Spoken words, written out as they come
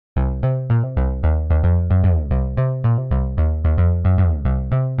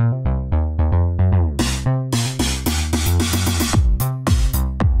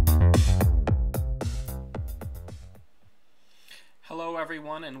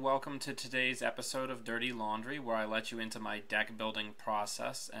everyone, and welcome to today's episode of Dirty Laundry, where I let you into my deck building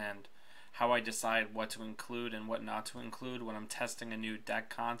process and how I decide what to include and what not to include when I'm testing a new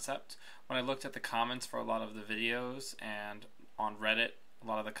deck concept. When I looked at the comments for a lot of the videos and on Reddit, a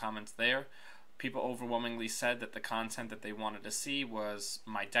lot of the comments there, people overwhelmingly said that the content that they wanted to see was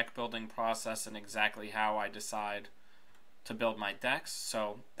my deck building process and exactly how I decide to build my decks.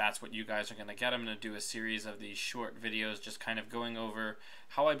 So that's what you guys are going to get. I'm going to do a series of these short videos just kind of going over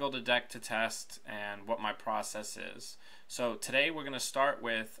how I build a deck to test and what my process is. So today we're going to start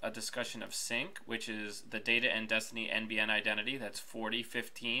with a discussion of Sync, which is the Data and Destiny NBN identity. That's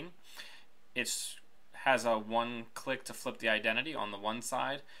 4015. It has a one click to flip the identity on the one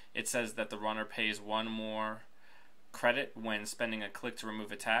side. It says that the runner pays one more credit when spending a click to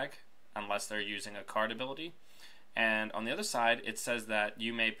remove a tag, unless they're using a card ability. And on the other side, it says that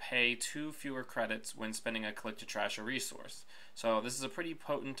you may pay 2 fewer credits when spending a click to trash a resource. So this is a pretty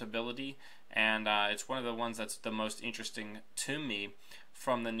potent ability, and it's one of the ones that's the most interesting to me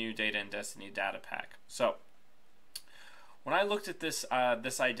from the new Data and Destiny data pack. So when I looked at this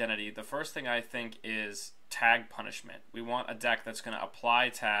this identity, the first thing I think is tag punishment. We want a deck that's going to apply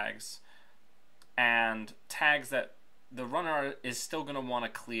tags, and tags that the runner is still going to want to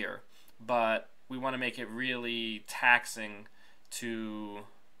clear, but we want to make it really taxing to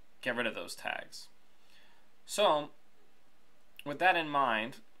get rid of those tags. So with that in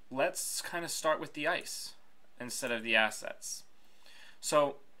mind, let's kind of start with the ice instead of the assets.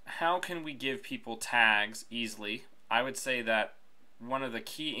 So how can we give people tags easily? I would say that one of the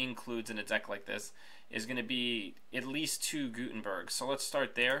key includes in a deck like this is going to be at least 2 Gutenbergs. So let's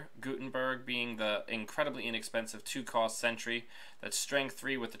start there. Gutenberg being the incredibly inexpensive 2-cost sentry that's strength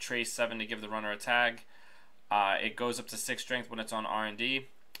 3 with the trace 7 to give the runner a tag. It goes up to 6 strength when it's on R&D.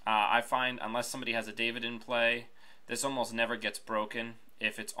 I find unless somebody has a David in play, this almost never gets broken.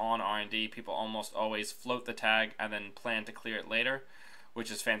 If it's on R&D, people almost always float the tag and then plan to clear it later,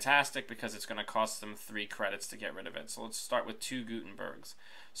 which is fantastic because it's going to cost them 3 credits to get rid of it. So let's start with 2 Gutenbergs.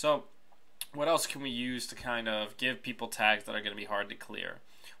 So what else can we use to kind of give people tags that are going to be hard to clear?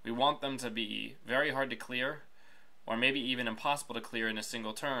 We want them to be very hard to clear, or maybe even impossible to clear in a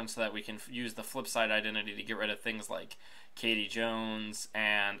single turn, so that we can use the flip side identity to get rid of things like Katie Jones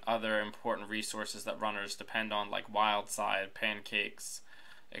and other important resources that runners depend on, like Wildside, Pancakes,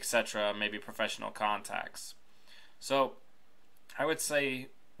 etc., maybe professional contacts. So I would say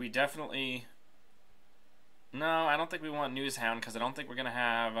we definitely... No, I don't think we want Newshound, because I don't think we're going to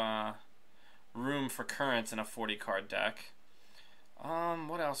have room for currents in a 40-card deck.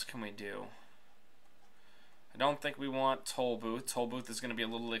 What else can we do? I don't think we want Toll Booth. Toll Booth is going to be a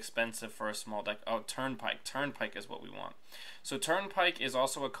little expensive for a small deck. Oh, Turnpike. Turnpike is what we want. So Turnpike is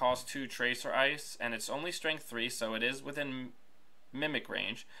also a cost 2 Tracer Ice, and it's only strength 3, so it is within Mimic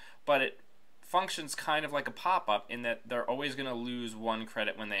range, but it functions kind of like a pop-up in that they're always going to lose 1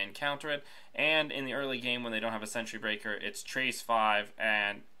 credit when they encounter it, and in the early game when they don't have a Sentry Breaker, it's Trace 5,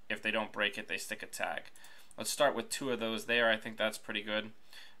 and if they don't break it, they stick a tag. Let's start with 2 of those there. I think that's pretty good.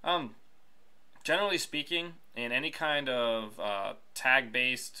 Generally speaking, in any kind of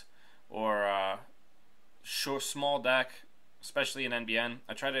tag-based or small deck, especially in NBN,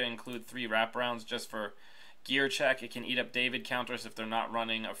 I try to include 3 wraparounds just for gear check. It can eat up David counters if they're not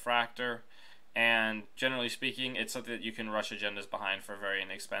running a Fractor, and generally speaking, it's something that you can rush agendas behind for very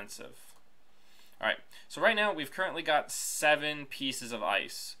inexpensive. Alright, so right now we've currently got 7 pieces of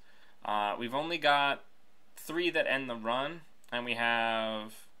ice. We've only got 3 that end the run, and we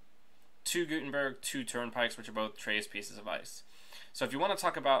have 2 Gutenberg, 2 Turnpikes, which are both trace pieces of ice. So if you want to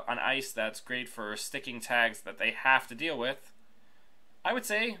talk about an ice that's great for sticking tags that they have to deal with, I would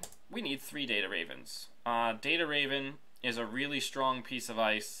say we need 3 Data Ravens. Data Raven is a really strong piece of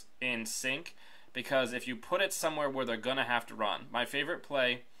ice in Sync, because if you put it somewhere where they're going to have to run, my favorite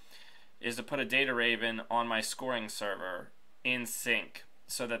play is to put a Data Raven on my scoring server in Sync,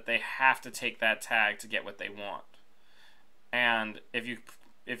 so that they have to take that tag to get what they want. And if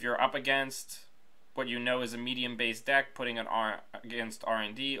you're up against what you know is a medium-based deck, putting it against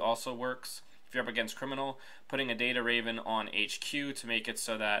R&D also works. If you're up against Criminal, putting a Data Raven on HQ to make it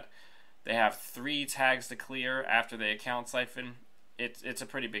so that they have 3 tags to clear after they account siphon, it's a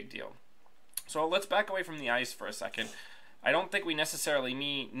pretty big deal. So let's back away from the ice for a second. I don't think we necessarily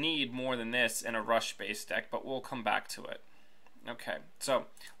need more than this in a rush-based deck, but we'll come back to it. Okay, so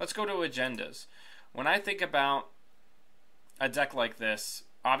let's go to agendas. When I think about a deck like this,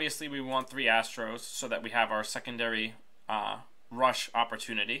 obviously we want 3 Astros so that we have our secondary rush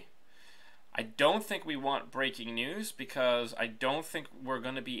opportunity. I don't think we want breaking news, because I don't think we're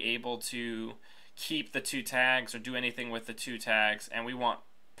going to be able to keep the 2 tags or do anything with the 2 tags, and we want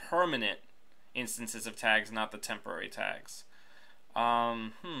permanent instances of tags, not the temporary tags.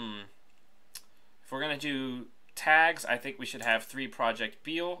 If we're going to do tags, I think we should have 3 Project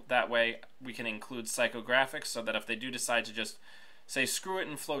Beal. That way we can include psychographics so that if they do decide to just say screw it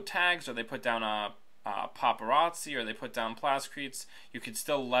and float tags, or they put down a paparazzi, or they put down plascretes, you could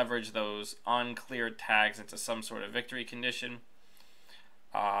still leverage those uncleared tags into some sort of victory condition.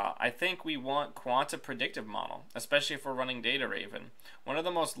 I think we want quanta predictive model, especially if we're running Data Raven. One of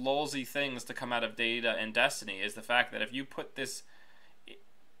the most lolsy things to come out of Data and Destiny is the fact that if you put this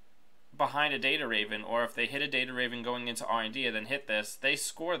behind a Data Raven, or if they hit a Data Raven going into R&D and then hit this, they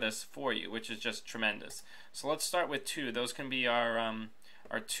score this for you, which is just tremendous. So let's start with 2. Those can be our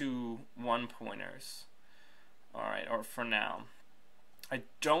 2 1-pointers. Alright, or for now. I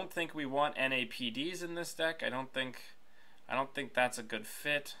don't think we want NAPDs in this deck. I don't think that's a good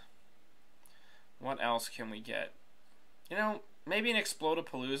fit. What else can we get? You know, maybe an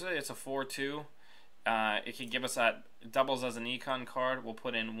Explodapalooza. It's a 4/2. It can give us that, doubles as an econ card. We'll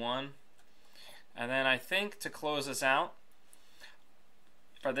put in 1. And then I think to close us out,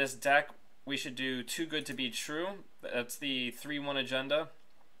 for this deck, we should do Too Good to Be True. That's the 3/1 agenda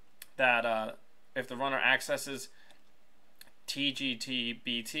that if the runner accesses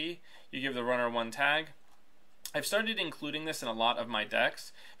TGTBT, you give the runner 1 tag. I've started including this in a lot of my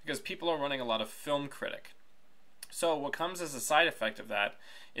decks because people are running a lot of Film Critic. So what comes as a side effect of that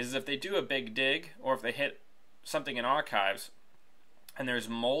is if they do a big dig, or if they hit something in archives, and there's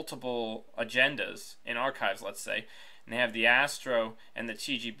multiple agendas in archives, let's say, and they have the Astro and the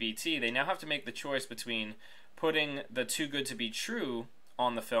TGBT, they now have to make the choice between putting the Too Good to Be True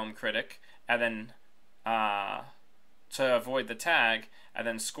on the Film Critic, and then to avoid the tag, and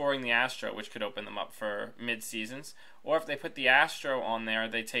then scoring the Astro, which could open them up for mid-seasons. Or if they put the Astro on there,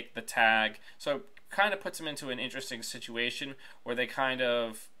 they take the tag. So it kind of puts them into an interesting situation where they kind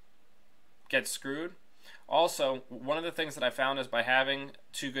of get screwed. Also, one of the things that I found is by having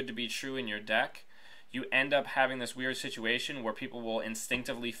Too Good to Be True in your deck, you end up having this weird situation where people will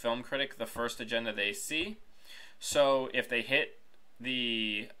instinctively Film Critic the first agenda they see. So if they hit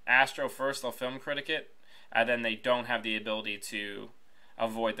the Astro first, they'll Film Critic it, and then they don't have the ability to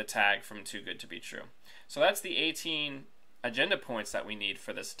avoid the tag from Too Good to Be True. So that's the 18 agenda points that we need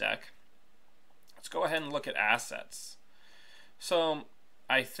for this deck. Let's go ahead and look at assets. So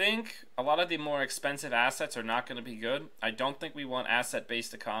I think a lot of the more expensive assets are not going to be good. I don't think we want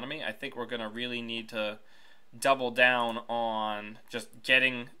asset-based economy. I think we're going to really need to double down on just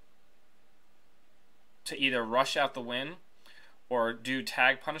getting to either rush out the win or do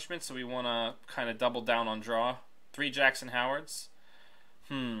tag punishment. So we want to kind of double down on draw. 3 Jackson Howards.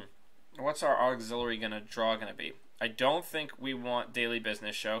 What's our auxiliary draw going to be? I don't think we want Daily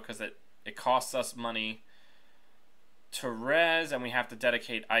Business Show because it costs us money to res, and we have to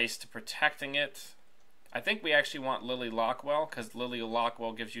dedicate ice to protecting it. I think we actually want Lily Lockwell because Lily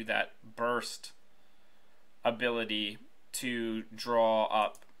Lockwell gives you that burst ability to draw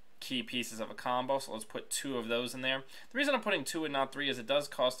up key pieces of a combo, so let's put 2 of those in there. The reason I'm putting 2 and not 3 is it does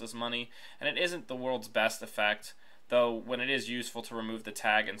cost us money, and it isn't the world's best effect, though when it is useful to remove the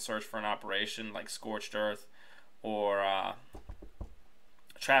tag and search for an operation like Scorched Earth or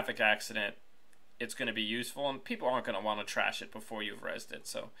Traffic Accident, it's going to be useful, and people aren't going to want to trash it before you've rezzed it,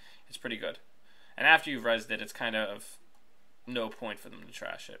 so it's pretty good. And after you've rezzed it, it's kind of no point for them to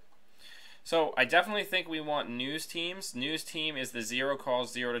trash it. So I definitely think we want news teams. News team is the 0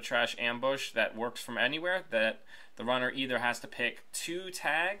 calls 0 to trash ambush that works from anywhere, that the runner either has to pick 2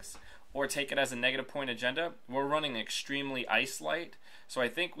 tags or take it as a negative point agenda. We're running extremely ice light, so I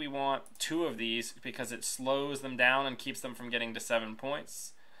think we want 2 of these because it slows them down and keeps them from getting to 7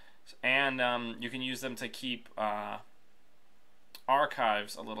 points. And you can use them to keep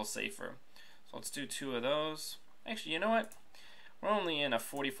archives a little safer. So let's do 2 of those. Actually, you know what? We're only in a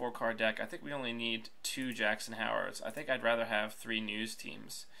 44 card deck. I think we only need 2 Jackson Howards. I think I'd rather have 3 news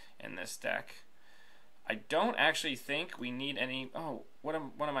teams in this deck. I don't actually think we need any... Oh, what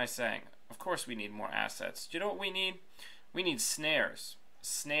am I saying? Of course we need more assets. Do you know what we need? We need snares.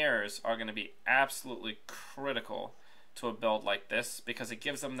 Snares are going to be absolutely critical to a build like this because it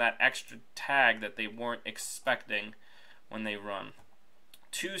gives them that extra tag that they weren't expecting when they run.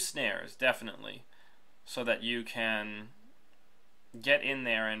 2 snares, definitely, so that you can get in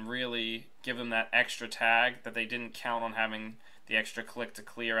there and really give them that extra tag that they didn't count on having the extra click to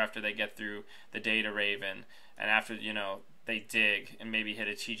clear after they get through the Data Raven and after, you know, they dig and maybe hit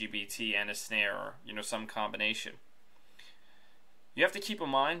a TGBT and a snare or, you know, some combination. You have to keep in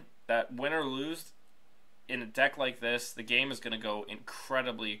mind that win or lose in a deck like this, the game is going to go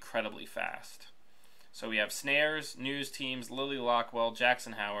incredibly, incredibly fast. So we have snares, news teams, Lily Lockwell,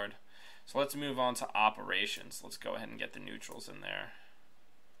 Jackson Howard. So let's move on to operations. Let's go ahead and get the neutrals in there.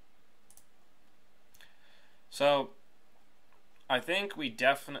 So I think we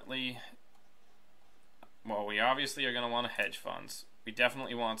definitely, well, we obviously are going to want hedge funds. We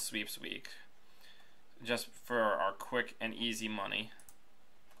definitely want sweeps week, just for our quick and easy money.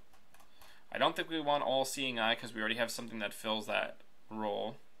 I don't think we want all seeing eye because we already have something that fills that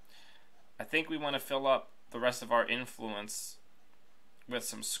role. I think we want to fill up the rest of our influence with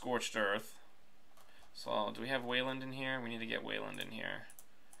some scorched earth. So do we have Wayland in here? We need to get Wayland in here.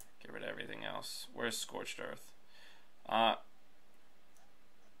 Get rid of everything else. Where's scorched earth?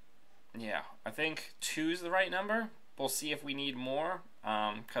 Yeah, I think 2 is the right number. We'll see if we need more,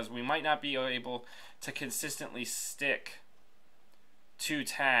 because we might not be able to consistently stick 2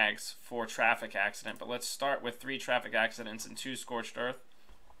 tags for traffic accident. But let's start with 3 traffic accidents and 2 scorched earth,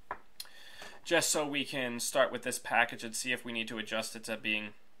 just so we can start with this package and see if we need to adjust it to being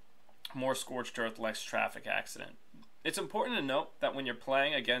more scorched earth, less traffic accident. It's important to note that when you're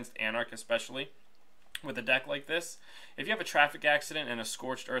playing against Anarch, especially with a deck like this, if you have a traffic accident and a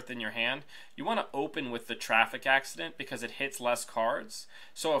scorched earth in your hand, you want to open with the traffic accident because it hits less cards.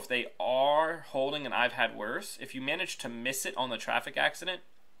 So if they are holding an I've had worse, if you manage to miss it on the traffic accident,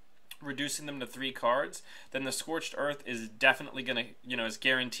 reducing them to 3 cards, then the scorched earth is definitely going to, is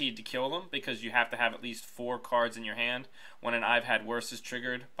guaranteed to kill them, because you have to have at least 4 cards in your hand when an I've had worse is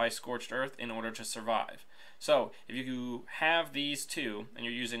triggered by scorched earth in order to survive. So if you have these 2 and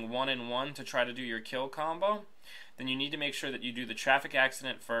you're using 1 and 1 to try to do your kill combo, then you need to make sure that you do the traffic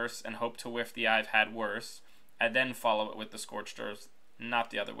accident first and hope to whiff the I've had worse, and then follow it with the scorched earth, not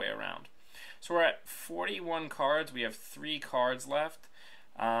the other way around. So we're at 41 cards. We have 3 cards left.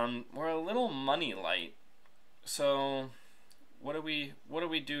 We're a little money light. So what do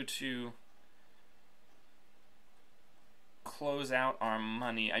we do to close out our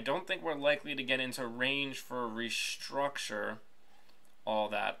money? I don't think we're likely to get into range for restructure all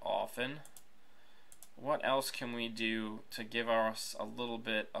that often. What else can we do to give us a little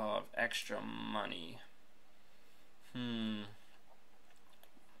bit of extra money?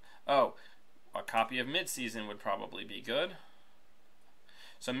 Oh, a copy of Midseason would probably be good.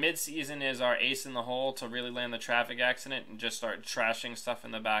 So Midseason is our ace in the hole to really land the traffic accident and just start trashing stuff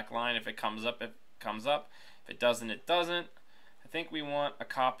in the back line. If it comes up, it comes up. If it doesn't, it doesn't. I think we want a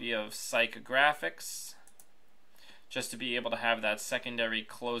copy of Psychographics, just to be able to have that secondary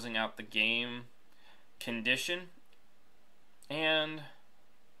closing out the game condition. And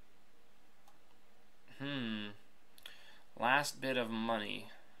last bit of money.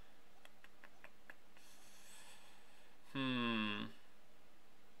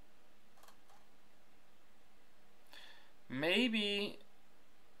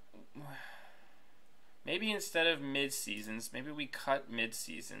 Maybe instead of mid-seasons, maybe we cut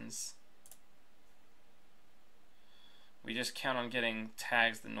mid-seasons. We just count on getting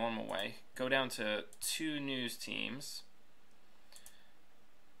tags the normal way. Go down to 2 news teams.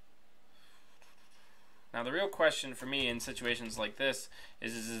 Now the real question for me in situations like this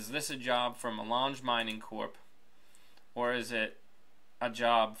is this a job for Melange Mining Corp, or is it a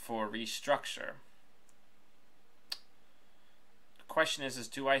job for restructure? The question is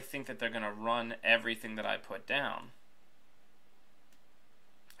do I think that they're going to run everything that I put down?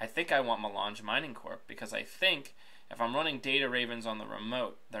 I think I want Melange Mining Corp, because I think if I'm running Data Ravens on the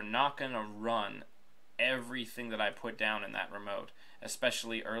remote, they're not going to run everything that I put down in that remote,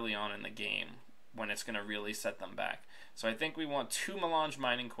 especially early on in the game when it's going to really set them back. So I think we want 2 Melange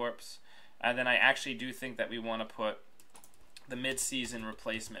Mining Corps, and then I actually do think that we want to put the mid-season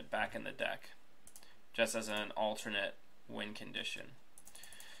replacement back in the deck, just as an alternate win condition.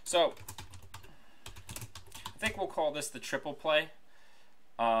 So I think we'll call this the triple play.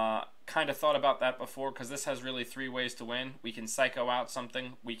 Kind of thought about that before, because this has really 3 ways to win. We can psycho out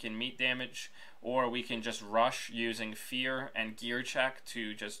something, we can meet damage, or we can just rush using fear and gear check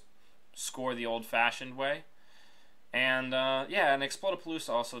to just score the old-fashioned way. And yeah, and Explodapalooza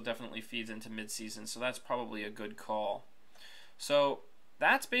also definitely feeds into mid-season, so that's probably a good call. So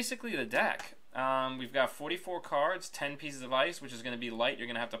that's basically the deck. We've got 44 cards, 10 pieces of ice, which is going to be light. You're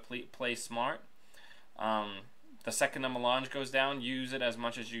going to have to play smart. The second the Melange goes down, use it as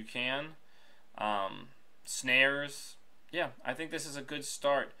much as you can. Snares. Yeah, I think this is a good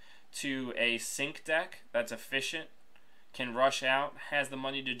start to a sync deck that's efficient, can rush out, has the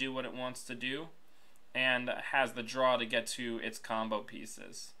money to do what it wants to do, and has the draw to get to its combo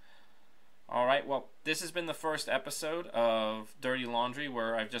pieces. Alright, well, this has been the first episode of Dirty Laundry,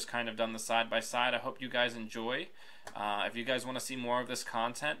 where I've just kind of done the side-by-side. I hope you guys enjoy. If you guys want to see more of this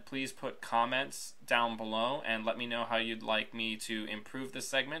content, please put comments down below and let me know how you'd like me to improve this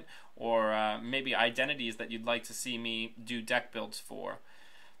segment, or maybe identities that you'd like to see me do deck builds for.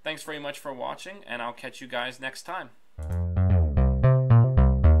 Thanks very much for watching, and I'll catch you guys next time.